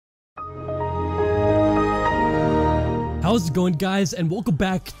How's it going, guys, and welcome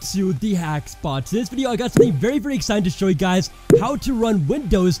back to the Hack Spot. In this video I got something very exciting to show you guys how to run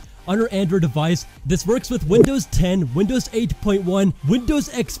Windows on your Android device. This works with Windows 10, Windows 8.1, Windows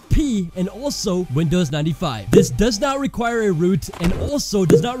XP, and also Windows 95. This does not require a root and also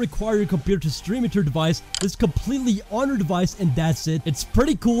does not require your computer to stream it to your device. This is completely on your device and that's it. It's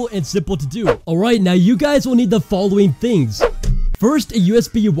pretty cool and simple to do. Alright, now you guys will need the following things. First, a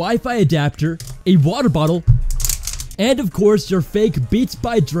USB Wi-Fi adapter, a water bottle, and of course your fake Beats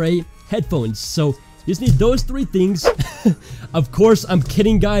by Dre headphones. So you just need those three things. Of course, I'm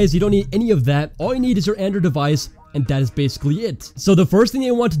kidding, guys. You don't need any of that. All you need is your Android device, and that is basically it. So the first thing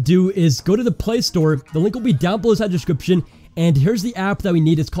you want to do is go to the Play Store. The link will be down below in the description. And here's the app that we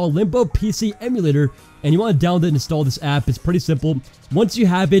need. It's called Limbo Pc Emulator. And you want to download and install this app. It's pretty simple. Once you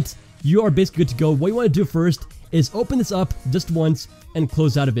have it, you are basically good to go. What you want to do first is open this up just once and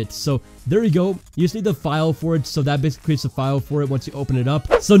close out of it. So there you go. You just need the file for it. So that basically creates a file for it once you open it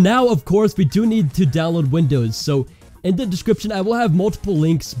up. So now, of course, we do need to download Windows. So in the description, I will have multiple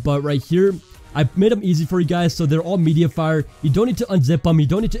links, but right here, I made them easy for you guys. So they're all MediaFire. You don't need to unzip them. You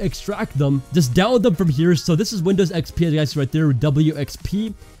don't need to extract them. Just download them from here. So this is Windows XP, as you guys see right there,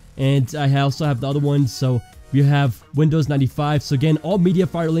 WXP. And I also have the other ones. So you have Windows 95. So again, all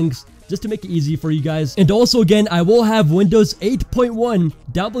MediaFire links, just to make it easy for you guys. And also, again, I will have Windows 8.1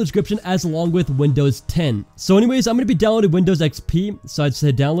 down below in the description as along with Windows 10. So anyways, I'm going to be downloading Windows XP. So I just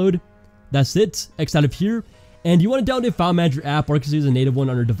hit download. That's it. X out of here. And you want to download a file manager app, or you can use a native one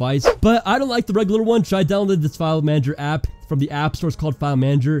on your device. But I don't like the regular one, so I downloaded this file manager app from the App Store. It's called File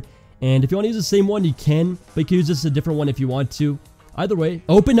Manager. And if you want to use the same one, you can. But you can use this a different one if you want to. Either way,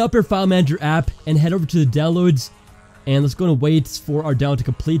 open up your File Manager app and head over to the downloads. And let's go and wait for our download to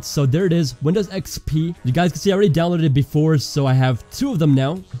complete. So there it is, Windows XP. You guys can see I already downloaded it before, so I have two of them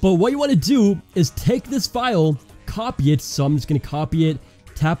now. But what you want to do is take this file, copy it. So I'm just going to copy it,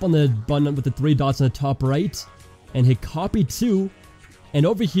 tap on the button with the three dots on the top right, and hit copy to. And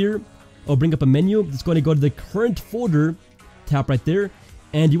over here, I'll bring up a menu. It's going to go to the current folder, tap right there.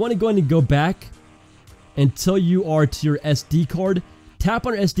 And you want to go ahead and go back until you are to your SD card. Tap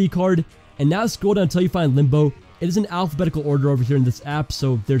on your SD card, and now scroll down until you find Limbo. It is in alphabetical order over here in this app,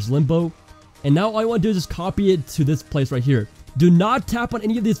 so there's Limbo. And now all you want to do is just copy it to this place right here. Do not tap on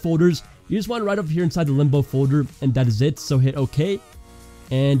any of these folders. You just want to right over here inside the Limbo folder, and that is it. So hit OK,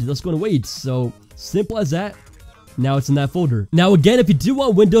 and let's go and wait. So simple as that. Now it's in that folder. Now again, if you do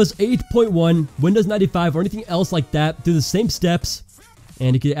want Windows 8.1, Windows 95, or anything else like that, do the same steps,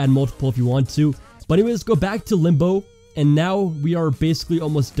 and you can add multiple if you want to. But anyways, let's go back to Limbo. And now we are basically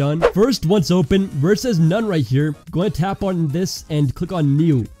almost done. First, once open, where it says none right here, go ahead and tap on this and click on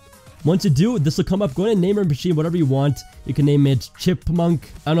new. Once you do, this will come up. Go ahead and name your machine whatever you want. You can name it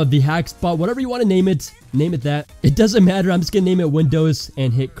Chipmunk, I don't know, the Hack Spot, whatever you want to name it that. It doesn't matter. I'm just gonna name it Windows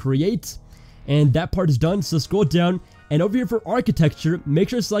and hit create. And that part is done. So scroll down, and over here for architecture, make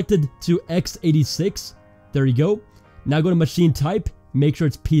sure it's selected to x86. There you go. Now go to machine type, make sure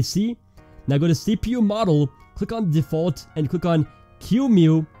it's PC. Now go to CPU model, click on default and click on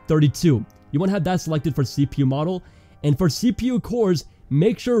QEMU32. You want to have that selected for CPU model. And for CPU cores,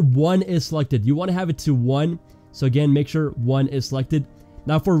 make sure 1 is selected. You want to have it to 1. So again, make sure 1 is selected.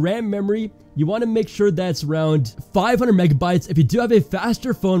 Now for RAM memory, you want to make sure that's around 500 megabytes. If you do have a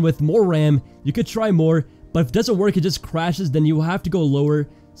faster phone with more RAM, you could try more. But if it doesn't work, it just crashes, then you will have to go lower.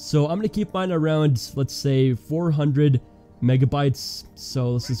 So I'm going to keep mine around, let's say, 400 megabytes.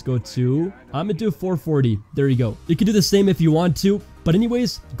 So let's just go to, I'm gonna do 440. There you go. You can do the same if you want to, but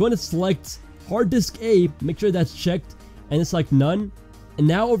anyways, go ahead and select hard disk A, make sure that's checked, and it's like none. And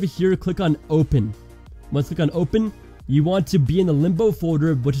now over here, click on open. Once you click on open, you want to be in the Limbo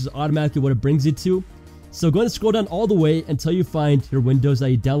folder, which is automatically what it brings you to. So go ahead and scroll down all the way until you find your Windows that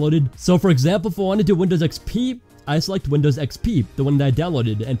you downloaded. So for example, if I want to do Windows XP, I select Windows XP, the one that I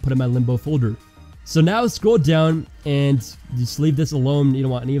downloaded, and put in my Limbo folder. So now scroll down and just leave this alone. You don't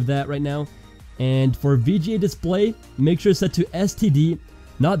want any of that right now. And for VGA display, make sure it's set to STD.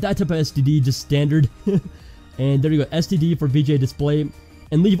 Not that type of STD, just standard. And there you go, STD for VGA display.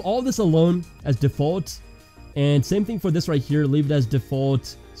 And leave all this alone as default. And same thing for this right here, leave it as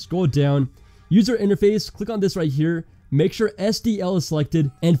default. Scroll down. User interface, click on this right here. Make sure SDL is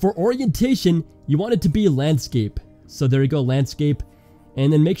selected. And for orientation, you want it to be landscape. So there you go, landscape.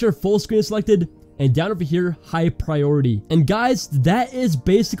 And then make sure full screen is selected. And down over here, high priority. And guys, that is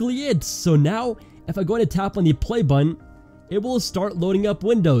basically it. So now, if I go ahead and tap on the play button, it will start loading up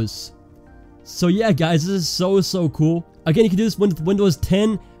Windows. So yeah, guys, this is so cool. Again, you can do this with Windows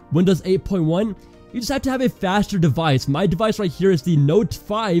 10, Windows 8.1. You just have to have a faster device. My device right here is the Note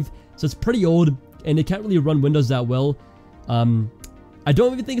 5, so it's pretty old, and it can't really run Windows that well. I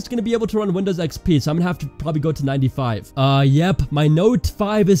don't even think it's going to be able to run Windows XP, so I'm going to have to probably go to 95. Yep, my Note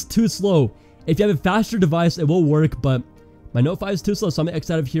 5 is too slow. If you have a faster device, it will work, but my Note 5 is too slow, so I'm going to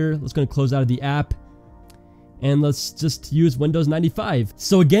X out of here. Let's go and close out of the app. And let's just use Windows 95.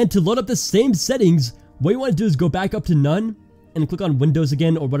 So again, to load up the same settings, what you want to do is go back up to none and click on Windows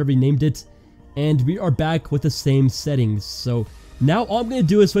again, or whatever you named it. And we are back with the same settings. So now all I'm going to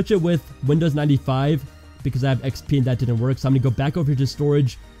do is switch it with Windows 95 because I have XP and that didn't work. So I'm going to go back over here to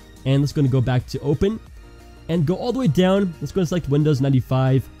storage and let's go back to open and go all the way down. Let's go and select Windows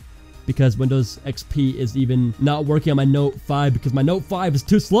 95 because Windows XP is even not working on my Note 5 because my Note 5 is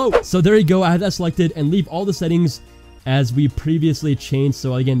too slow. So there you go. I have that selected and leave all the settings as we previously changed.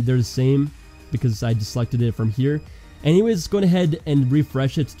 So again, they're the same because I just selected it from here. Anyways, let's go ahead and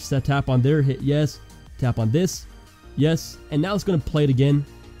refresh it. Just tap on there, hit yes, tap on this, yes, and now it's going to play it again.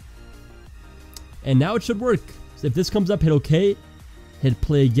 And now it should work. So if this comes up, hit OK, hit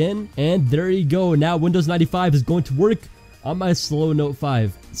play again, and there you go. Now Windows 95 is going to work on my slow Note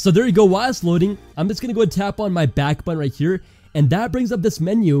 5. So there you go. While it's loading, I'm just going to go and tap on my back button right here, and that brings up this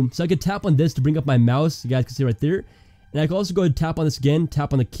menu. So I can tap on this to bring up my mouse. You guys can see right there. And I can also go and tap on this again,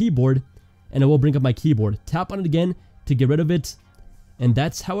 tap on the keyboard, and it will bring up my keyboard. Tap on it again to get rid of it. And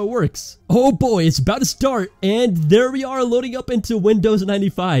that's how it works. Oh boy, it's about to start. And there we are, loading up into Windows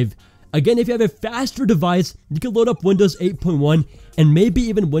 95. Again, if you have a faster device, you can load up Windows 8.1 and maybe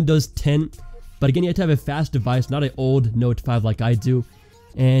even Windows 10. But again, you have to have a fast device, not an old Note 5 like I do.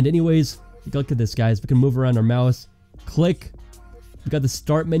 And anyways, look at this, guys. We can move around our mouse. Click. We got the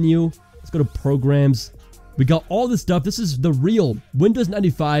start menu. Let's go to programs. We got all this stuff. This is the real Windows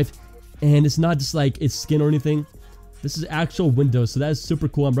 95. And it's not just like it's skin or anything. This is actual Windows, so that is super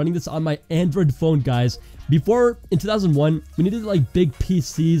cool. I'm running this on my Android phone, guys. Before, in 2001, we needed like big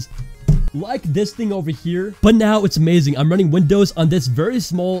PCs like this thing over here. But now it's amazing. I'm running Windows on this very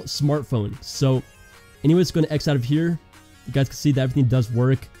small smartphone. So anyways, going to X out of here. You guys can see that everything does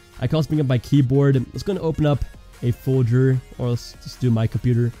work. I can also bring up my keyboard. Let's go and open up a folder, or let's just do my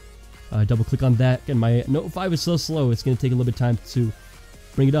computer. Double click on that. Again, my Note 5 is so slow. It's going to take a little bit of time to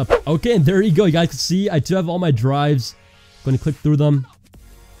bring it up. Okay, and there you go. You guys can see I do have all my drives. I'm going to click through them.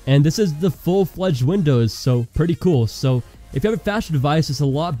 And this is the full-fledged Windows, so pretty cool. So if you have a faster device, it's a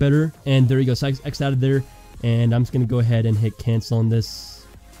lot better. And there you go. So I X out of there. And I'm just going to go ahead and hit cancel on this.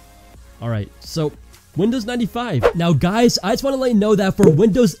 Alright, so Windows 95. Now guys, I just want to let you know that for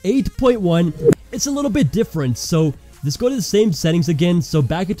Windows 8.1, it's a little bit different. So just go to the same settings again. So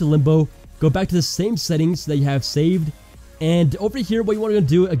back into Limbo. Go back to the same settings that you have saved. And over here, what you want to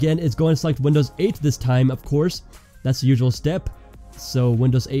do again is go and select Windows 8 this time, of course. That's the usual step. So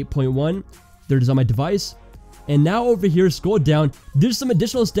Windows 8.1, there it is on my device. And now over here, scroll down. There's some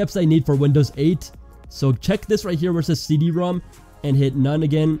additional steps I need for Windows 8. So check this right here where it says CD-ROM and hit none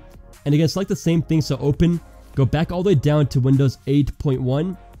again. And again, select the same thing, so open. Go back all the way down to Windows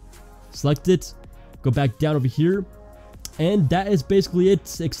 8.1. Select it. Go back down over here. And that is basically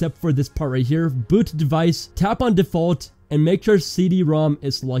it, except for this part right here. Boot device, tap on default, and make sure CD-ROM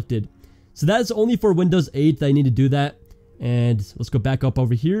is selected. So that is only for Windows 8 that I need to do that. And let's go back up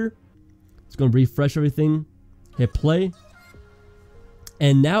over here. It's going to refresh everything. Hit play.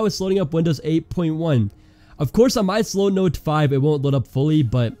 And now it's loading up Windows 8.1. Of course, on my slow Note 5, it won't load up fully,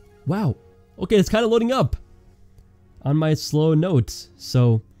 but wow. Okay, it's kind of loading up on my slow Note.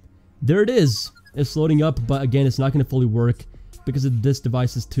 So there it is. It's loading up, but again, it's not going to fully work because this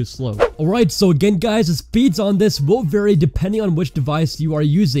device is too slow. Alright, so again guys, the speeds on this will vary depending on which device you are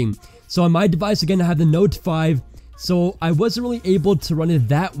using. So on my device, again, I have the Note 5, so I wasn't really able to run it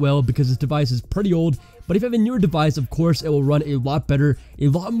that well because this device is pretty old. But if you have a newer device, of course, it will run a lot better, a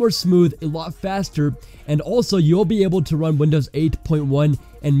lot more smooth, a lot faster, and also you'll be able to run Windows 8.1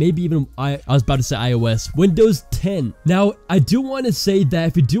 and maybe even, I was about to say iOS, Windows 10. Now, I do want to say that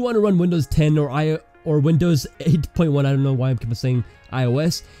if you do want to run Windows 10 or Windows 8.1, I don't know why I'm keep saying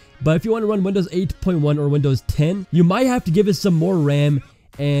iOS, but if you want to run Windows 8.1 or Windows 10, you might have to give it some more RAM.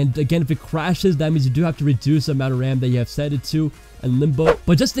 And again, if it crashes, that means you do have to reduce the amount of RAM that you have set it to in Limbo.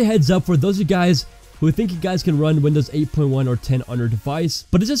 But just a heads up for those of you guys who think you guys can run Windows 8.1 or 10 on your device.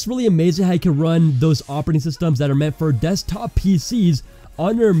 But it's just really amazing how you can run those operating systems that are meant for desktop PCs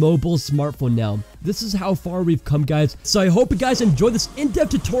on your mobile smartphone now. This is how far we've come, guys. So I hope you guys enjoyed this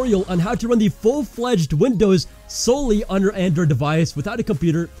in-depth tutorial on how to run the full-fledged Windows solely on your Android device without a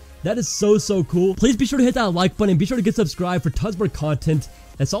computer. That is so cool. Please be sure to hit that like button and be sure to get subscribed for tons more content.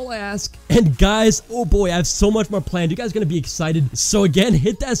 That's all I ask. And guys, oh boy, I have so much more planned. You guys are going to be excited. So again,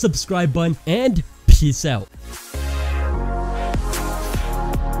 hit that subscribe button and peace out.